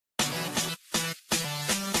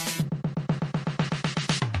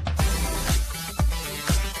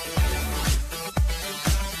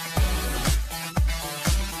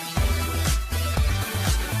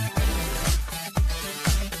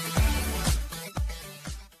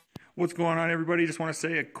What's going on, everybody? Just want to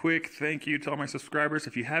say a quick thank you to all my subscribers.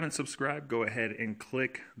 If you haven't subscribed, go ahead and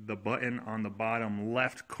click the button on the bottom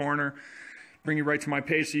left corner. Bring you right to my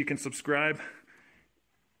page so you can subscribe.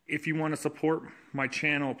 If you want to support my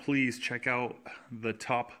channel, please check out the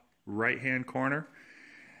top right-hand corner.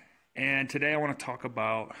 And today I want to talk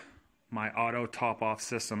about my auto top-off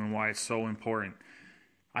system and why it's so important.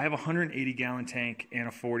 I have a 180-gallon tank and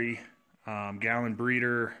a 40-gallon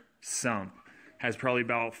breeder sump. Has probably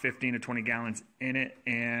about 15 to 20 gallons in it,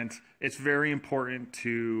 and it's very important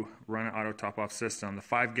to run an auto top-off system. The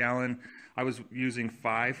 5-gallon, I was using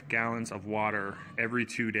 5 gallons of water every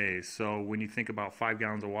 2 days. So when you think about 5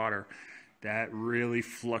 gallons of water, that really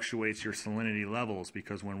fluctuates your salinity levels,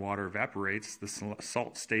 because when water evaporates, the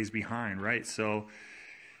salt stays behind, right? So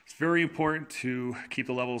it's very important to keep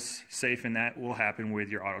the levels safe, and that will happen with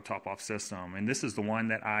your auto top-off system. And this is the one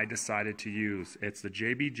that I decided to use. It's the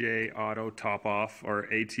JBJ Auto top-off,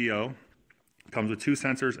 or ATO. It comes with 2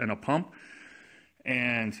 sensors and a pump.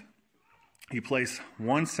 And you place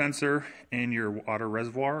 1 sensor in your water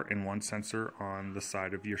reservoir and 1 sensor on the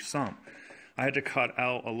side of your sump. I had to cut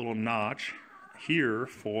out a little notch here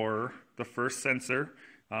for the first sensor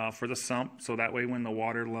for the sump, so that way when the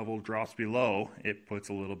water level drops below, it puts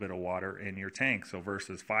a little bit of water in your tank. So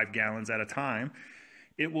versus 5 gallons at a time,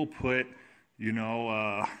 it will put,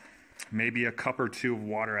 maybe a cup or 2 of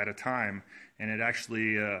water at a time, and it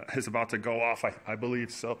actually is about to go off, I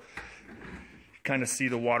believe. So kind of see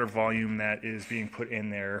the water volume that is being put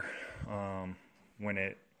in there when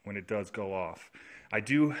it does go off. I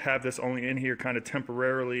do have this only in here kind of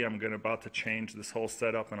temporarily. I'm about to change this whole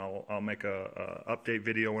setup, and I'll make a update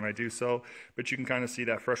video when I do so. But you can kind of see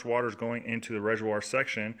that fresh water is going into the reservoir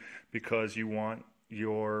section, because you want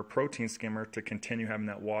your protein skimmer to continue having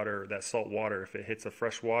that water, that salt water. If it hits a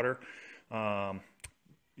fresh water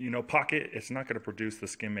pocket, it's not going to produce the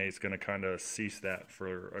skimmate. It's going to kind of cease that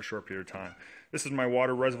for a short period of time. This is my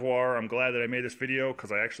water reservoir. I'm glad that I made this video,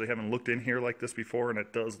 because I actually haven't looked in here like this before, and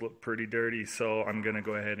it does look pretty dirty. So I'm going to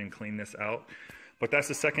go ahead and clean this out. But that's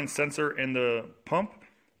the second sensor in the pump,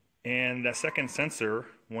 and that second sensor,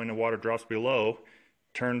 when the water drops below,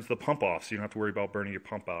 turns the pump off, so you don't have to worry about burning your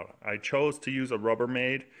pump out. I chose to use a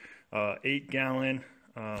Rubbermaid 8-gallon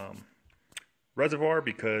reservoir,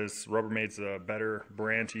 because Rubbermaid's a better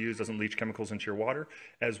brand to use, doesn't leach chemicals into your water,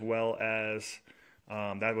 as well as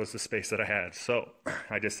that was the space that I had. So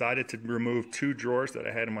I decided to remove 2 drawers that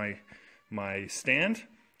I had in my stand,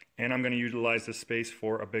 and I'm going to utilize this space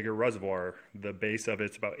for a bigger reservoir. The base of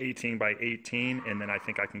it's about 18 by 18, and then I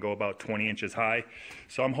think I can go about 20 inches high.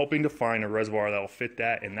 So I'm hoping to find a reservoir that will fit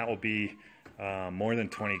that, and that will be more than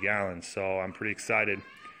 20 gallons. So I'm pretty excited.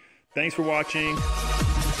 Thanks for watching.